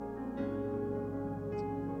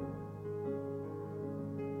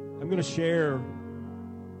I'm going to share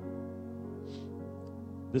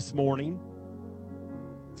this morning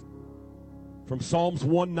from Psalms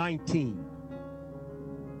 119,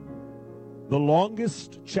 the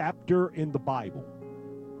longest chapter in the Bible.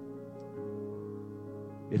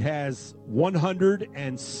 It has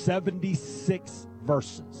 176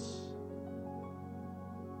 verses.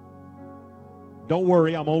 Don't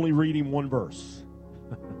worry, I'm only reading one verse.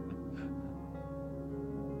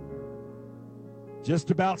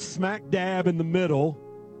 Just about smack dab in the middle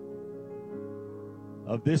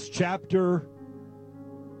of this chapter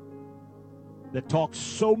that talks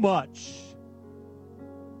so much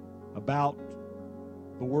about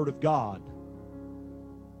the Word of God.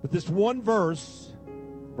 But this one verse,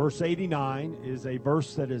 verse 89, is a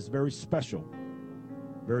verse that is very special,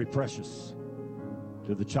 very precious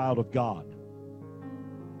to the child of God.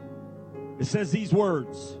 It says these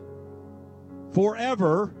words,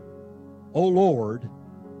 "Forever, O Lord,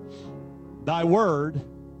 thy word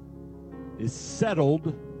is settled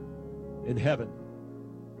in heaven."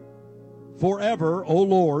 Forever, O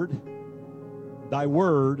Lord, thy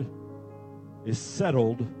word is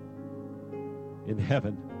settled in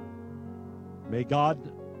heaven. May God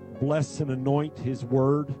bless and anoint his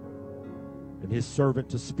word and his servant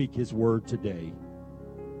to speak his word today.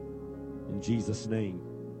 In Jesus' name.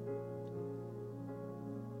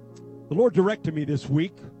 The Lord directed me this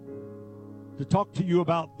week to talk to you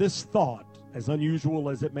about this thought, as unusual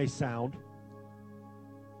as it may sound.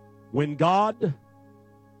 When God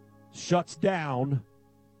shuts down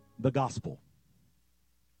the gospel.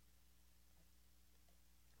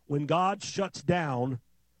 When God shuts down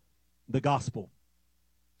the gospel.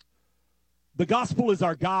 The gospel is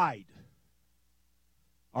our guide,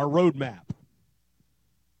 our roadmap.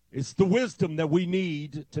 It's the wisdom that we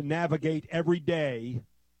need to navigate every day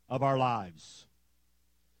of our lives.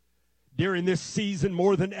 During this season,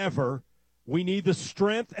 more than ever, we need the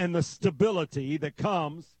strength and the stability that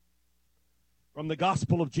comes from the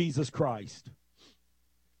gospel of Jesus Christ.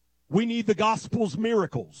 We need the gospel's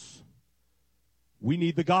miracles. We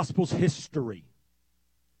need the gospel's history.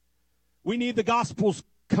 We need the gospel's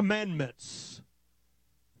commandments.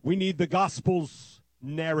 We need the gospel's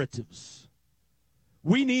narratives.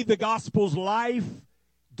 We need the gospel's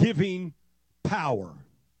life-giving power.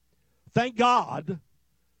 Thank God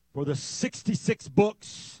for the 66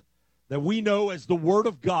 books that we know as the Word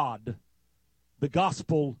of God, the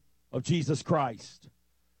gospel of Jesus Christ.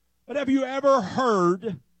 But have you ever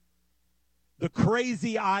heard the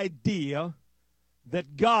crazy idea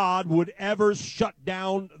that God would ever shut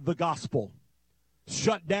down the gospel,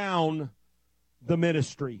 shut down the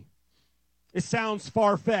ministry? It sounds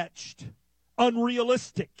far-fetched,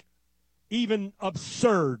 unrealistic, even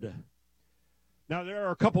absurd. Now, there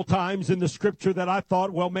are a couple times in the scripture that I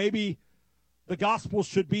thought, well, maybe the gospel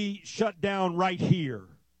should be shut down right here.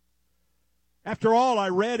 After all, I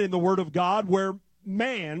read in the Word of God where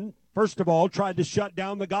man, first of all, tried to shut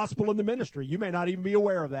down the gospel and the ministry. You may not even be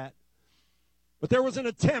aware of that. But there was an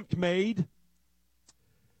attempt made.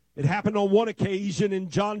 It happened on one occasion in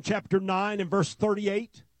John chapter 9 and verse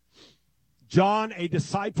 38. John, a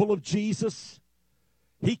disciple of Jesus,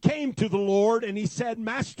 he came to the Lord and he said,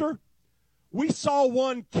 "Master, we saw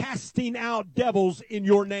one casting out devils in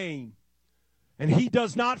your name, and he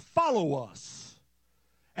does not follow us.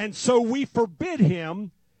 And so we forbid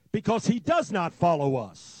him because he does not follow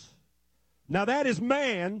us." Now that is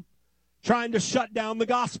man trying to shut down the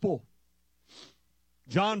gospel.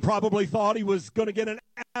 John probably thought he was going to get an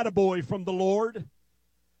attaboy from the Lord,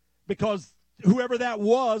 because whoever that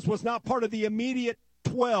was not part of the immediate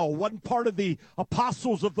 12, wasn't part of the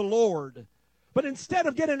apostles of the Lord. But instead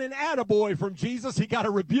of getting an attaboy from Jesus, he got a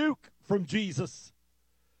rebuke from Jesus.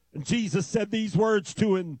 And Jesus said these words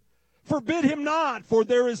to him, "Forbid him not, for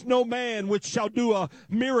there is no man which shall do a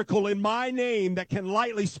miracle in my name that can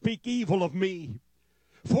lightly speak evil of me.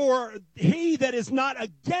 For he that is not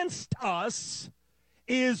against us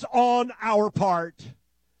is on our part."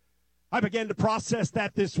 I began to process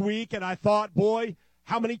that this week, and I thought, boy,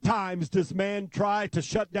 how many times does man try to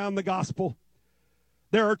shut down the gospel?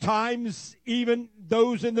 There are times, even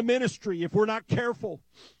those in the ministry, if we're not careful,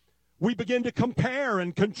 we begin to compare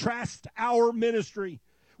and contrast our ministry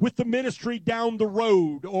with the ministry down the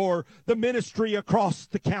road or the ministry across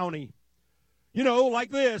the county. You know,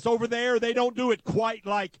 like this, over there, they don't do it quite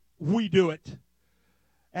like we do it.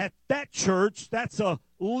 At that church, that's a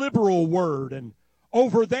liberal word, and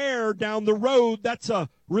over there down the road, that's a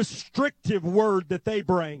restrictive word that they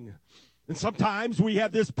bring. And sometimes we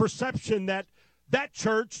have this perception that that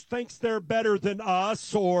church thinks they're better than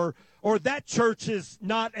us, or that church is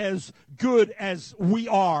not as good as we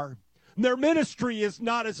are. Their ministry is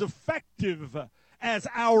not as effective as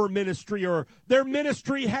our ministry, or their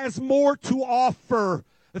ministry has more to offer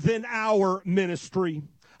than our ministry.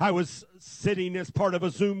 I was sitting as part of a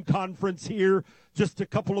Zoom conference here just a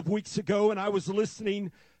couple of weeks ago, and I was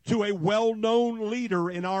listening to a well-known leader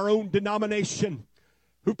in our own denomination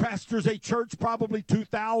who pastors a church probably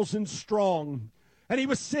 2,000 strong. And he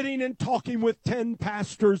was sitting and talking with 10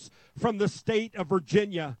 pastors from the state of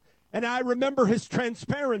Virginia. And I remember his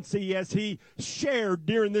transparency as he shared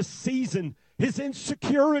during this season his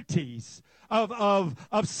insecurities of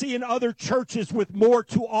seeing other churches with more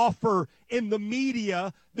to offer in the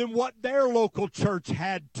media than what their local church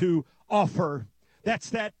had to offer. That's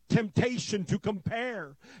that temptation to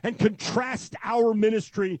compare and contrast our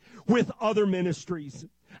ministry with other ministries.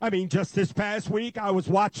 I mean, just this past week, I was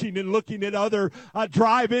watching and looking at other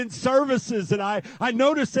drive-in services, and I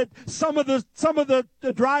noticed that some of the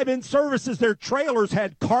drive-in services, their trailers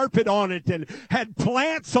had carpet on it and had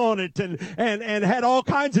plants on it and had all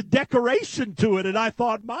kinds of decoration to it. And I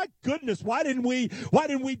thought, my goodness, why didn't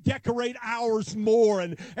we decorate ours more?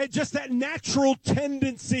 And just that natural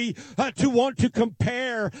tendency to want to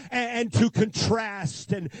compare and to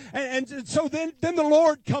contrast. And so then the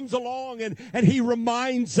Lord comes along and he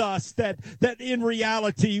reminds us that in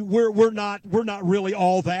reality we're not really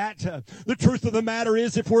all that. The truth of the matter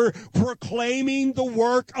is, if we're proclaiming the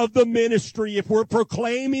work of the ministry, if we're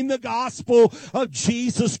proclaiming the gospel of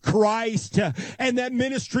Jesus Christ, and that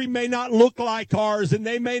ministry may not look like ours and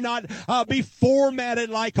they may not be formatted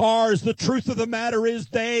like ours, the truth of the matter is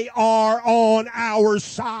they are on our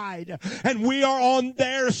side and we are on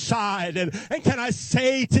their side. And can I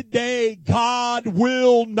say today, God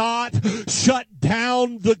will not shut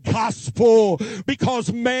down the gospel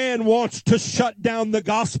because man wants to shut down the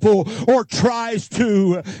gospel or tries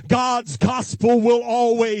to. God's gospel will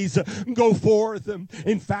always go forth.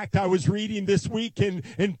 In fact, I was reading this week in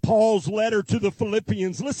Paul's letter to the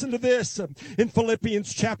Philippians. Listen to this. In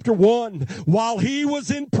Philippians chapter 1, while he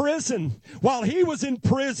was in prison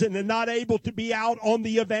and not able to be out on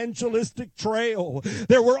the evangelistic trail,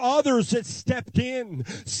 there were others that stepped in,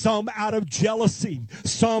 some out of jealousy,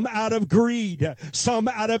 some out of greed, some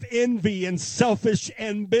out of envy and selfish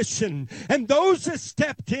ambition. And those that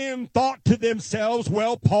stepped in thought to themselves,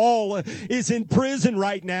 well, Paul is in prison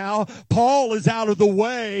right now. Paul is out of the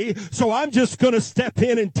way, so I'm just going to step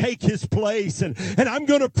in and take his place, and I'm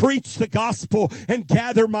going to preach the gospel and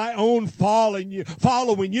gather my own following.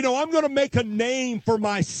 You know, I'm going to make a name for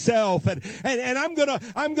myself, and I'm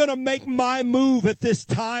going to make my move at this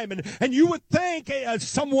time. And you would think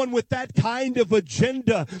someone with that kind of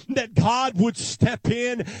agenda that God would step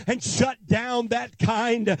in and shut down that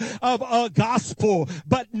kind of a gospel.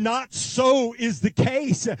 But not so is the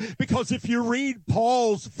case, because if you read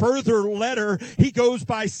Paul's further letter, he goes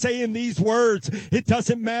by saying these words: it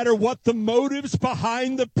doesn't matter what the motives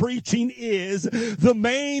behind the preaching is. The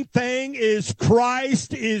main thing is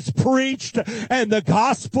Christ is preached and the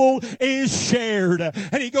gospel is shared.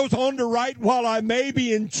 And he goes on to write, while I may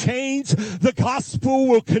be in chains, the gospel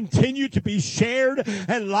will continue to be shared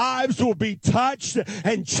and lives will be touched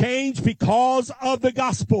and changed because of the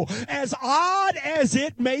gospel. As odd as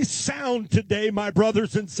it may sound today, my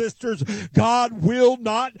brothers and sisters, God will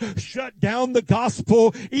not shut down the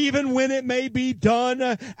gospel, even when it may be done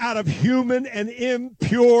out of human and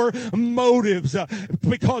impure motives,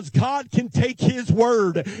 because God can take his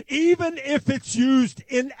word, even if it's used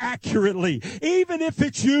inaccurately, even if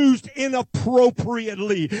it's used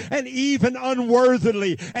inappropriately, and even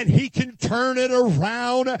unworthily, and he can turn it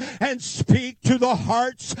around and speak to the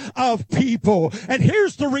hearts of people. And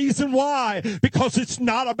here's the reason why: because it's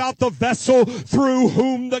not about the vessel through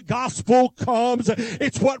whom the gospel comes.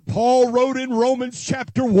 It's what Paul wrote in Romans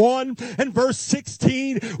chapter 1 and verse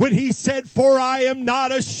 16 when he said, for I am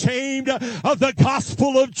not ashamed of the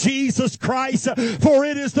gospel of Jesus Christ, for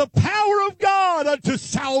it is the power of God unto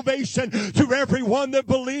salvation to everyone that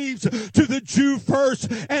believes, to the Jew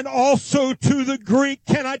first and also to the Greek.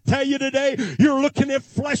 Can I tell you today, you're looking at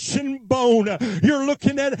flesh and bone. You're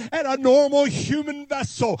looking at a normal human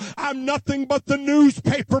vessel. I'm nothing but the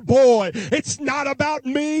newspaper boy. It's not about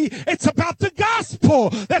me. It's about the gospel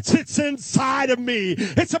that sits inside of me.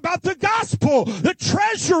 It's about the gospel, the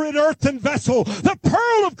treasure in earthen vessel, the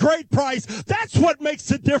pearl of great price. That's what makes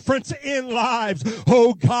a difference in lives.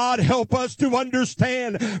 Oh, God, help us to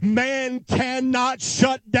understand man cannot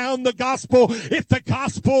shut down the gospel. If the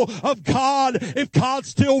gospel of God, if God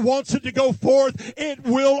still wants it to go forth, it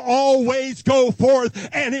will always go forth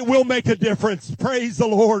and it will make a difference. Praise the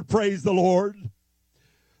Lord. Praise the Lord.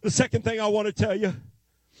 The second thing I want to tell you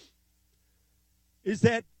is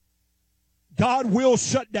that God will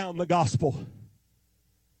shut down the gospel.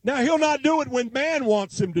 Now, he'll not do it when man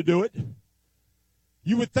wants him to do it.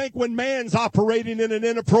 You would think when man's operating in an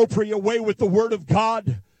inappropriate way with the word of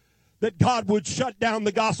God, that God would shut down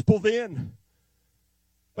the gospel then.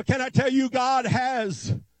 But can I tell you, God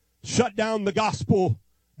has shut down the gospel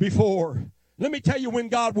before. Let me tell you when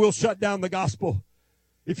God will shut down the gospel.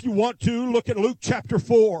 If you want to, look at Luke chapter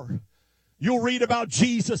 4. You'll read about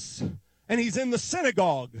Jesus, and he's in the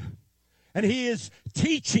synagogue, and he is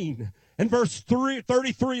teaching. In verse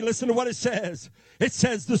 33, listen to what it says. It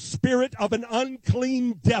says, the spirit of an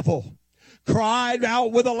unclean devil cried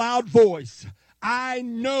out with a loud voice, I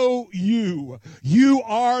know you. You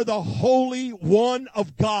are the Holy One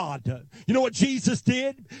of God. You know what Jesus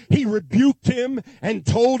did? He rebuked him and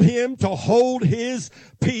told him to hold his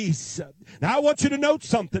peace. Now, I want you to note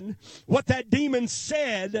something. What that demon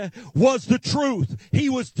said was the truth. He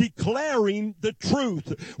was declaring the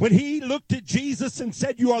truth. When he looked at Jesus and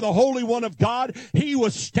said, you are the Holy One of God, he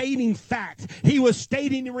was stating fact. He was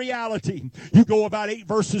stating reality. You go about 8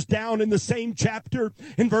 verses down in the same chapter,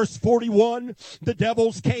 in verse 41, the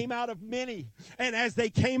devils came out of many. And as they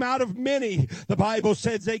came out of many, the Bible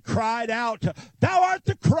says they cried out, thou art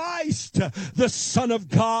the Christ, the Son of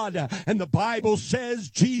God. And the Bible says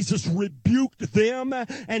Jesus rebuked them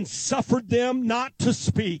and suffered them not to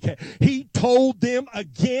speak. He told them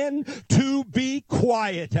again to be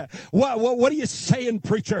quiet. What are you saying,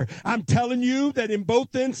 preacher? I'm telling you that in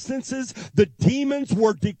both instances, the demons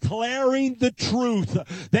were declaring the truth.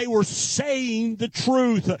 They were saying the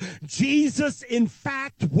truth. Jesus, in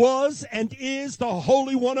fact, was and is the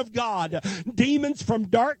Holy One of God. Demons from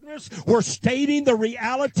darkness were stating the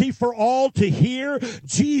reality for all to hear.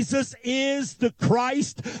 Jesus is the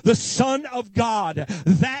Christ, the Son of God.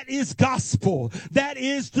 That is gospel. That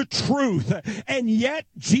is the truth. And yet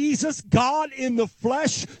Jesus, God in the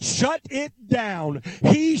flesh, shut it down.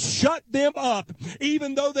 He shut them up.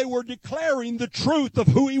 Even though they were declaring the truth of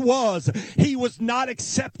who he was, he was not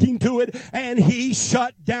accepting to it, and he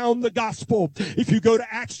shut down the gospel. If you go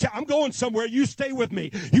to Acts, I'm going somewhere, you stay with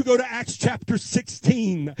me. You go to Acts chapter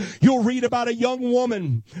 16, you'll read about a young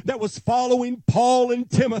woman that was following Paul and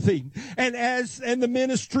Timothy and the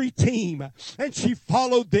ministry team, and she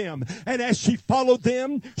followed them. And as she followed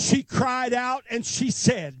them, she cried out and she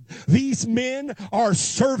said, these men are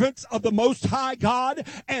servants of the Most High God,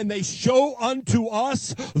 and they show unto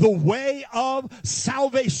us the way of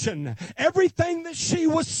salvation. Everything that she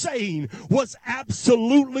was saying was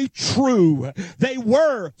absolutely true. They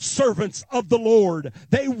were servants of the Lord.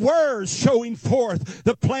 They were showing forth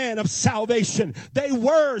the plan of salvation. They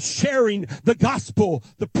were sharing the gospel.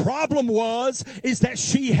 The problem is that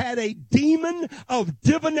she had a demon of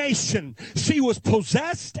divination. She was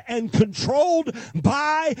possessed and controlled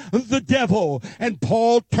by the devil. And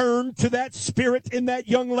Paul turned to that spirit in that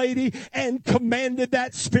young lady and commanded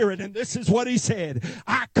that spirit. And this is what he said.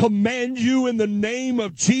 I command you in the name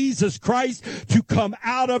of Jesus Christ to come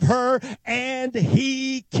out of her. And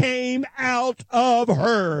he came out of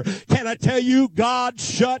her. Can I tell you, God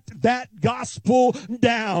shut that gospel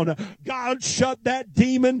down. God shut that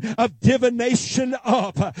demon of divination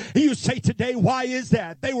up. You say today, why is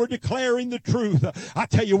that? They were declaring the truth. I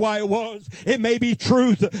tell you why it was. It may be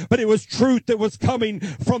truth, but it was truth that was coming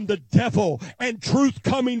from the devil. And truth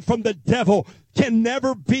coming from the devil can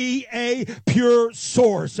never be a pure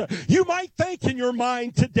source. You might think in your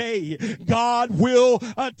mind today, God will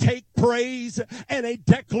take praise and a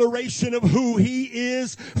declaration of who he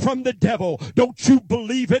is from the devil. Don't you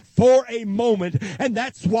believe it for a moment. And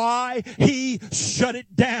that's why he shut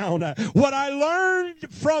it down. What I learned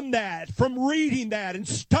from that, from reading that and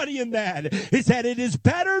studying that, is that it is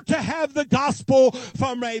better to have the gospel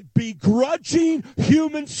from a begrudging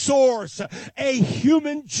human source, a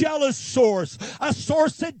human jealous source, a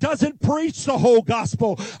source that doesn't preach the whole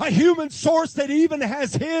gospel, a human source that even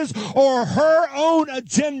has his or her own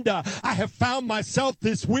agenda. I have found myself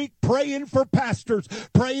this week praying for pastors,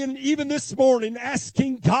 praying even this morning,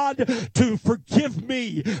 asking God to forgive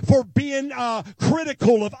me for being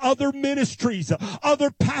critical of other ministries,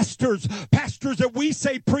 other pastors that we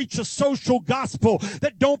say preach a social gospel,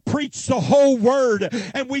 that don't preach the whole word.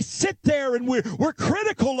 And we sit there and we're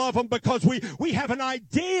critical of them because we have an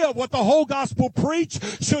idea of what the whole gospel preach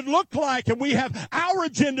should look like, and we have our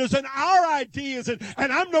agendas and our ideas, and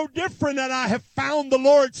I'm no different. And I have found the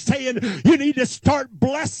Lord saying, you need to start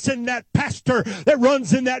blessing blessing that pastor that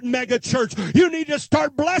runs in that mega church. You need to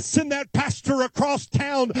start blessing that pastor across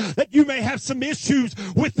town that you may have some issues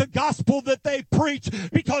with the gospel that they preach.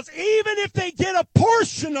 Because even if they get a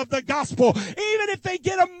portion of the gospel, even if they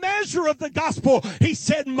get a measure of the gospel, he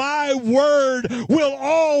said, my word will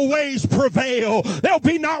always prevail. There'll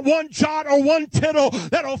be not one jot or one tittle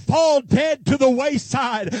that'll fall dead to the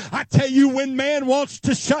wayside. I tell you, when man wants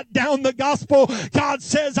to shut down the gospel, God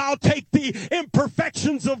says, I'll take the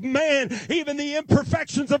imperfections of man, even the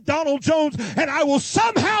imperfections of Donald Jones, and I will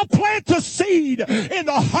somehow plant a seed in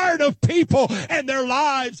the heart of people, and their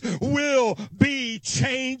lives will be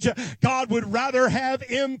changed. God would rather have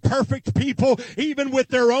imperfect people, even with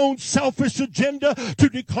their own selfish agenda, to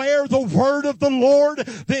declare the word of the Lord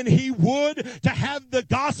than he would to have the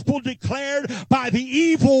gospel declared by the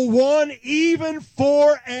evil one, even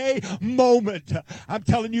for a moment. I'm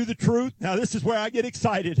telling you the truth. Now, this is where I get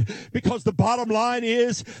excited, because the bottom line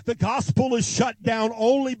is the gospel is shut down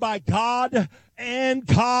only by God and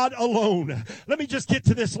God alone. Let me just get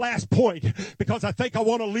to this last point, because I think I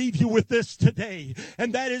want to leave you with this today,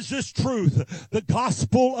 and that is this truth. The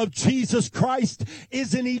gospel of Jesus Christ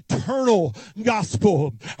is an eternal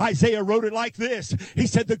gospel. Isaiah wrote it like this. He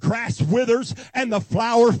said, the grass withers and the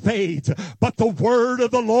flower fades, but the word of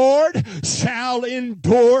the Lord shall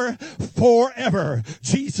endure forever.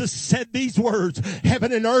 Jesus said these words,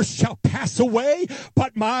 heaven and earth shall pass away,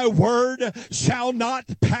 but my word shall not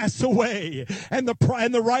pass away. And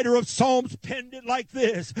the writer of Psalms penned it like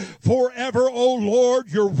this, forever, O Lord,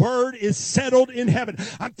 your word is settled in heaven.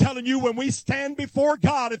 I'm telling you, when we stand before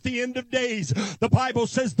God at the end of days, the Bible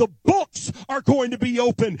says the books are going to be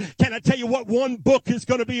open. Can I tell you what one book is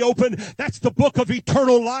going to be open? That's the book of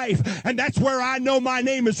eternal life. And that's where I know my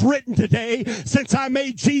name is written today, since I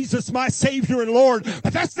made Jesus my Savior and Lord.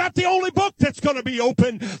 But that's not the only book that's going to be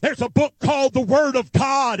open. There's a book called the Word of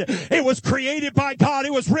God. It was created by God.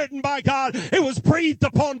 It was written by God. It was breathed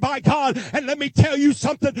upon by God. And let me tell you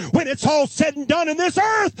something, when it's all said and done and this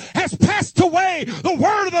earth has passed away, the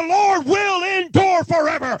word of the Lord will endure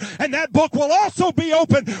forever. And that book will also be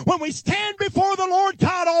open when we stand before the Lord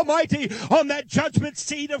God Almighty on that judgment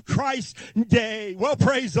seat of Christ's day. Well,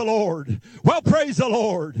 praise the Lord. Well, praise the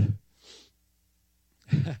Lord.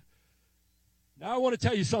 Now I want to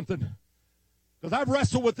tell you something, because I've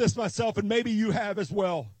wrestled with this myself, and maybe you have as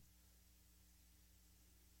well.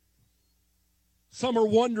 Some are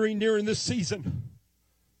wondering during this season,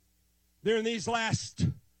 during these last,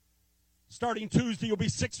 starting Tuesday, will be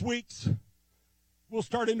 6 weeks. We'll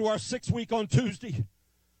start into our 6th week on Tuesday.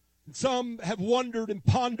 And some have wondered and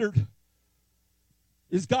pondered,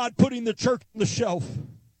 is God putting the church on the shelf?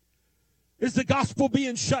 Is the gospel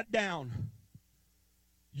being shut down?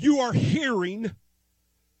 You are hearing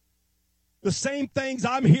the same things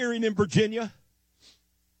I'm hearing in Virginia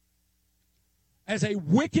as a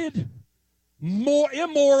wicked, more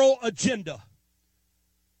immoral agenda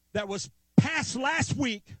that was passed last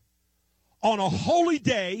week on a holy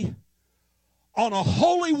day, on a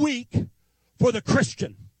holy week for the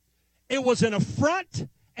Christian. It was an affront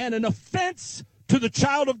and an offense to the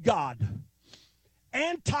child of God.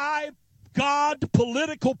 Anti-God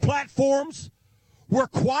political platforms were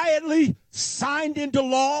quietly signed into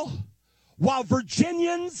law while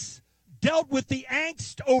Virginians dealt with the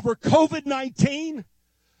angst over COVID-19,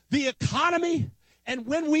 the economy, and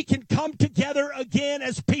when we can come together again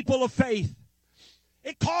as people of faith.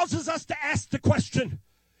 It causes us to ask the question,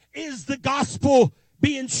 is the gospel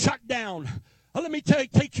being shut down? Let me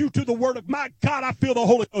take you to the Word of, my God, I feel the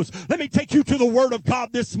Holy Ghost. Let me take you to the Word of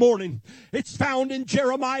God this morning. It's found in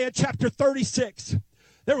Jeremiah chapter 36.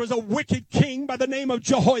 There was a wicked king by the name of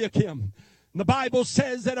Jehoiakim. And the Bible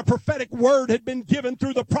says that a prophetic word had been given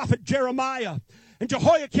through the prophet Jeremiah. And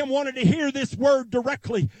Jehoiakim wanted to hear this word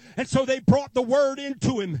directly. And so they brought the word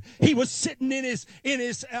into him. He was sitting in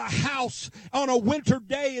his house on a winter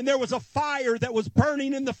day, and there was a fire that was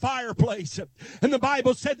burning in the fireplace. And the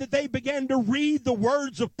Bible said that they began to read the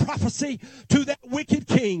words of prophecy to that wicked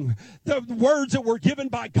king. The words that were given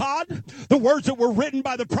by God, the words that were written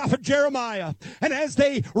by the prophet Jeremiah. And as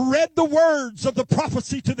they read the words of the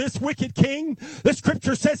prophecy to this wicked king, the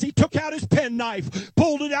scripture says he took out his penknife,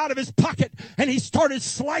 pulled it out of his pocket, and he started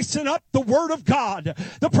slicing up the word of God,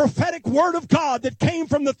 the prophetic word of God that came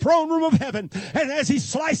from the throne room of heaven. And as he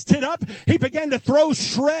sliced it up, he began to throw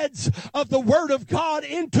shreds of the word of God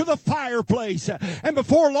into the fireplace. And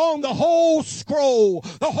before long, the whole scroll,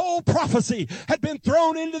 the whole prophecy had been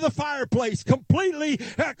thrown into the fireplace, completely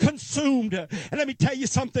consumed. consumed. And let me tell you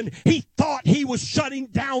something. He thought he was shutting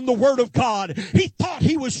down the Word of God. He thought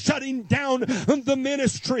he was shutting down the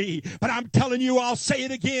ministry. But I'm telling you, I'll say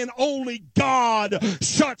it again, only God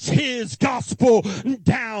shuts his gospel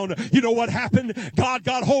down. You know what happened? God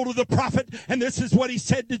got hold of the prophet, and this is what he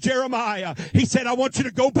said to Jeremiah. He said, I want you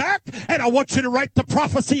to go back, and I want you to write the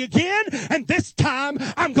prophecy again, and this time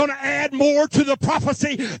I'm going to add more to the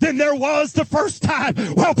prophecy than there was the first time.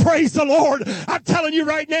 Well, praise the Lord. I'm telling you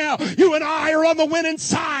right now, you and I are on the winning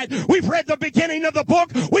side. We've read the beginning of the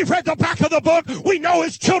book. We've read the back of the book. We know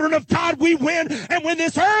as children of God we win. And when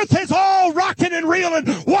this earth is all rocking and reeling,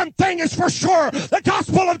 one thing is for sure. The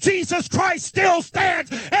gospel of Jesus Christ still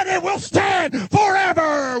stands, and it will stand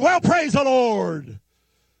forever. Well, praise the Lord.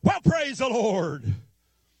 Well, praise the Lord.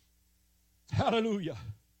 Hallelujah.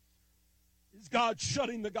 Is God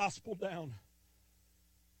shutting the gospel down?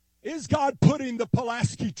 Is God putting the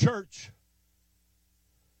Pulaski Church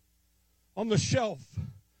on the shelf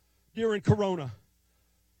during Corona?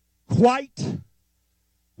 Quite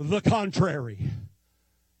the contrary.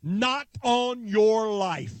 Not on your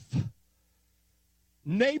life.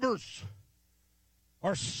 Neighbors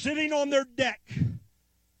are sitting on their deck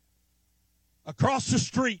across the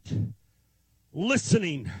street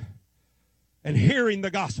listening and hearing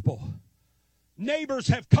the gospel. Neighbors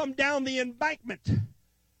have come down the embankment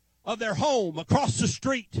of their home across the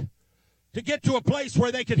street to get to a place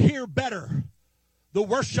where they could hear better the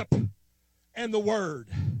worship and the word.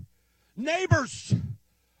 Neighbors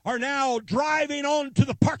are now driving onto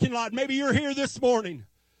the parking lot. Maybe you're here this morning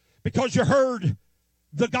because you heard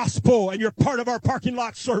the gospel and you're part of our parking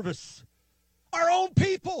lot service. Our own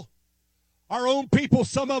people,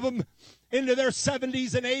 some of them into their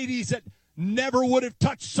 70s and 80s that never would have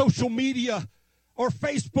touched social media or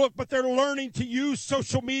Facebook, but they're learning to use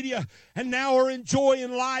social media and now are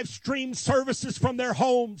enjoying live stream services from their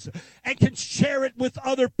homes and can share it with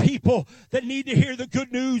other people that need to hear the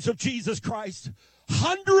good news of Jesus Christ.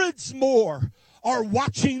 Hundreds more are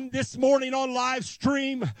watching this morning on live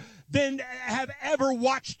stream than have ever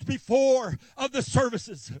watched before of the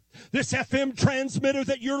services. This FM transmitter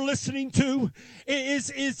that you're listening to has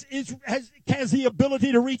the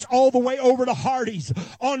ability to reach all the way over to Hardee's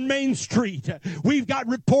on Main Street. We've got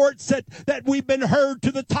reports that we've been heard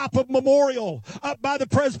to the top of Memorial up by the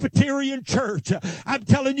Presbyterian Church. I'm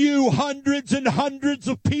telling you, hundreds and hundreds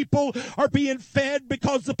of people are being fed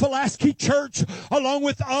because the Pulaski Church, along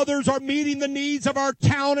with others, are meeting the needs of our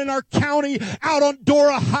town and our county out on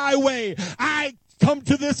Dora Highway. I come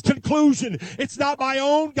to this conclusion. It's not my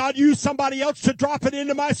own. God used somebody else to drop it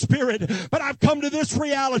into my spirit. But I've come to this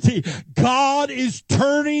reality. God is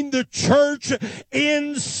turning the church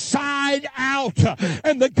inside out.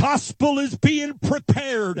 And the gospel is being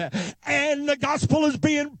prepared. And the gospel is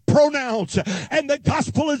being pronounced. And the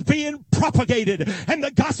gospel is being propagated. And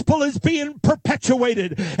the gospel is being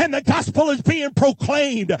perpetuated. And the gospel is being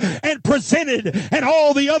proclaimed and presented. And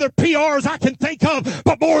all the other PRs I can think of.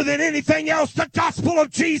 But more than anything else, the gospel of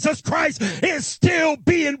Jesus Christ is still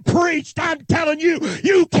being preached. I'm telling you,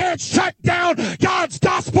 you can't shut down God's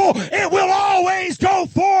gospel. It will always go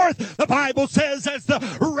forth. The Bible says, as the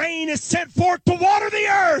rain is sent forth to water the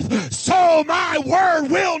earth, so my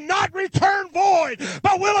word will not return void,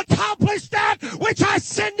 but will accomplish that which I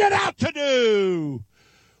send it out to do.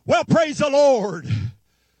 Well, praise the Lord.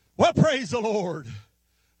 Well, praise the Lord.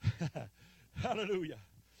 Hallelujah.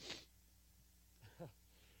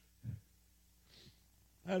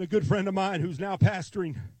 I had a good friend of mine who's now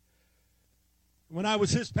pastoring. When I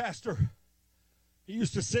was his pastor, he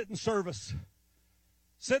used to sit in service,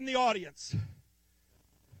 sit in the audience.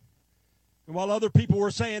 And while other people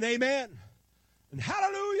were saying amen and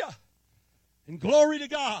hallelujah and glory to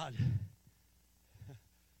God,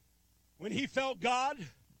 when he felt God,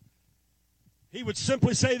 he would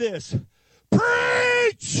simply say this: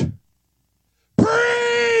 preach!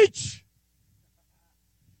 Preach!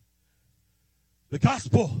 The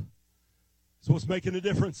gospel is what's making a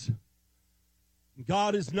difference.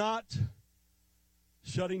 God is not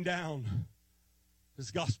shutting down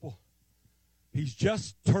his gospel. He's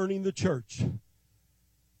just turning the church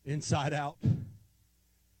inside out.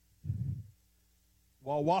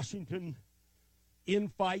 While Washington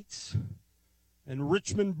infights and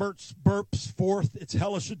Richmond burps forth its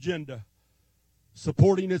hellish agenda,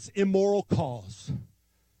 supporting its immoral cause,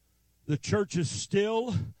 the church is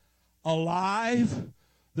still alive,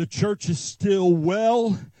 the church is still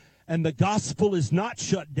well, and the gospel is not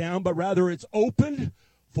shut down, but rather it's opened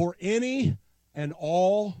for any and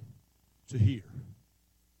all to hear.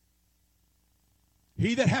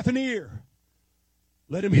 He that hath an ear,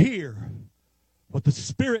 let him hear what the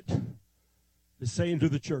Spirit is saying to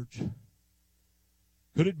the church.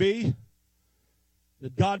 Could it be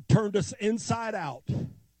that God turned us inside out,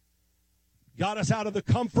 got us out of the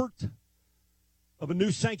comfort of a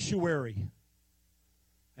new sanctuary,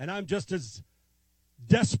 and I'm just as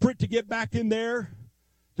desperate to get back in there,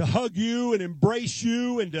 to hug you and embrace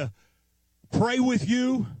you and to pray with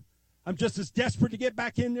you. I'm just as desperate to get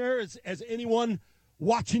back in there as anyone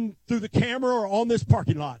watching through the camera or on this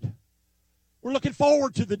parking lot. We're looking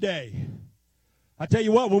forward to the day. I tell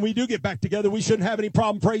you what, when we do get back together, we shouldn't have any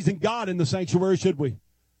problem praising God in the sanctuary, should we?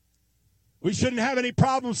 We shouldn't have any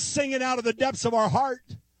problem singing out of the depths of our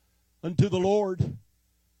heart unto the Lord.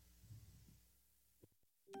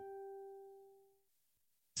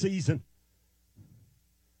 Season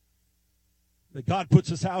that God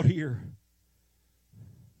puts us out here.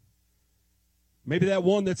 Maybe that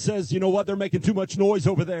one that says, you know what, they're making too much noise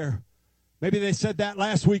over there. Maybe they said that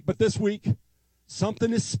last week, but this week,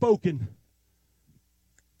 something is spoken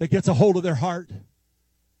that gets a hold of their heart.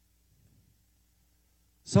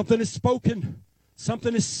 Something is spoken.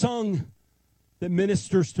 Something is sung that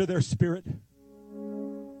ministers to their spirit.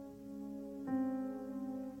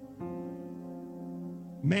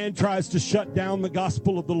 Man tries to shut down the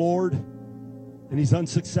gospel of the Lord, and he's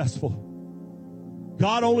unsuccessful.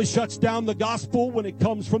 God only shuts down the gospel when it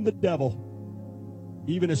comes from the devil,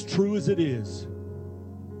 even as true as it is.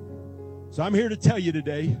 So I'm here to tell you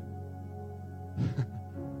today,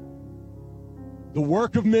 the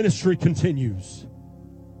work of ministry continues.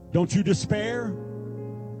 Don't you despair.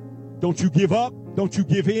 Don't you give up. Don't you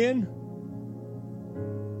give in.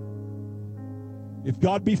 If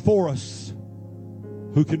God be for us,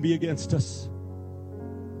 who can be against us?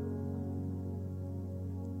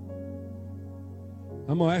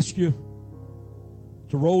 I'm going to ask you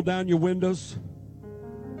to roll down your windows.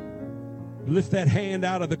 Lift that hand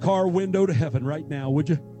out of the car window to heaven right now, would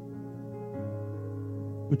you?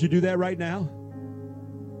 Would you do that right now?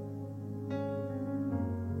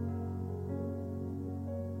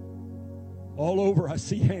 All over, I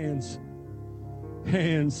see hands.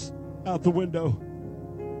 Hands out the window.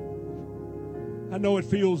 I know it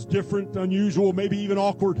feels different, unusual, maybe even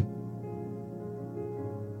awkward.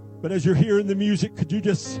 But as you're hearing the music, could you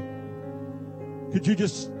just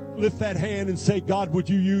lift that hand and say, God, would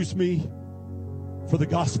you use me for the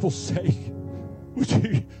gospel's sake? Would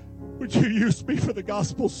you use me for the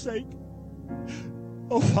gospel's sake?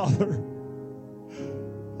 Oh,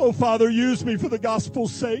 Father, use me for the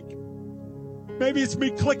gospel's sake. Maybe it's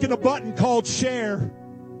me clicking a button called share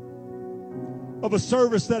of a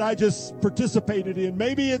service that I just participated in.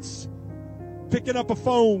 Maybe it's picking up a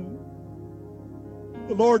phone.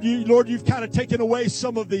 Lord, you've kind of taken away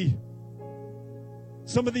some of the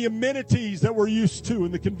amenities that we're used to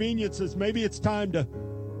and the conveniences. Maybe it's time to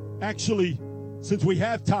actually, since we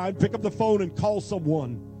have time, pick up the phone and call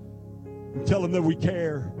someone and tell them that we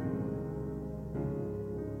care.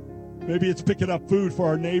 Maybe it's picking up food for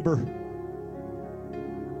our neighbor,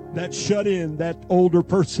 that shut in, that older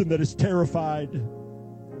person that is terrified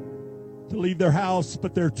to leave their house,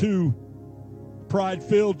 but they're too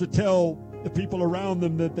pride-filled to tell the people around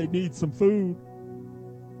them that they need some food.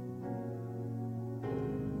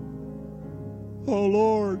 Oh,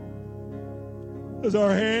 Lord, as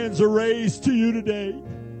our hands are raised to you today,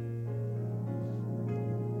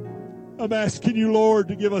 I'm asking you, Lord,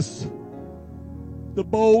 to give us the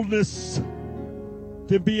boldness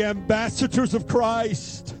to be ambassadors of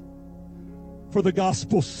Christ for the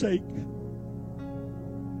gospel's sake.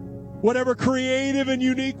 Whatever creative and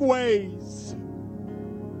unique ways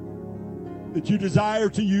that you desire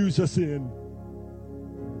to use us in,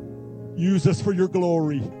 use us for your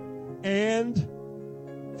glory and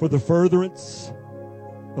for the furtherance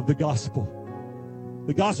of the gospel.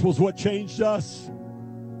 The gospel is what changed us.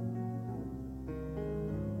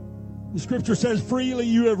 The scripture says, freely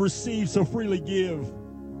you have received, so freely give.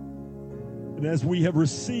 And as we have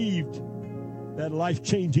received that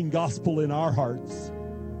life-changing gospel in our hearts,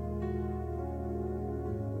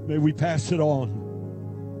 may we pass it on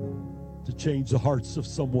to change the hearts of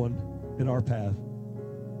someone in our path.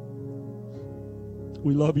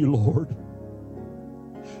 We love you, Lord.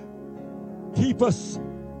 Keep us.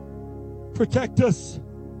 Protect us.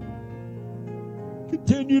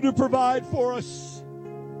 Continue to provide for us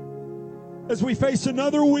as we face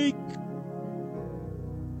another week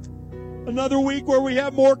where we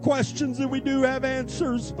have more questions than we do have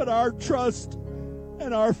answers, but our trust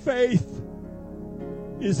and our faith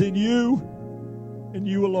is in you and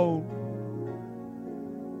you alone.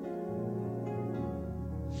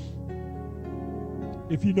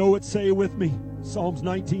 If you know it, say it with me. Psalms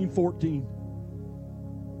 19:14.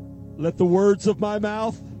 Let the words of my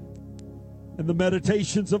mouth and the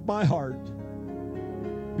meditations of my heart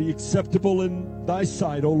be acceptable in thy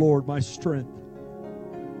sight, O Lord, my strength,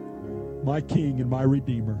 my King and my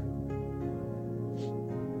Redeemer.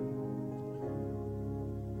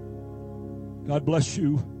 God bless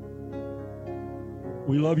you.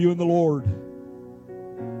 We love you in the Lord.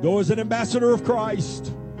 Go as an ambassador of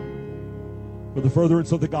Christ for the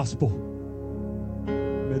furtherance of the gospel.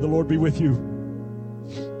 May the Lord be with you.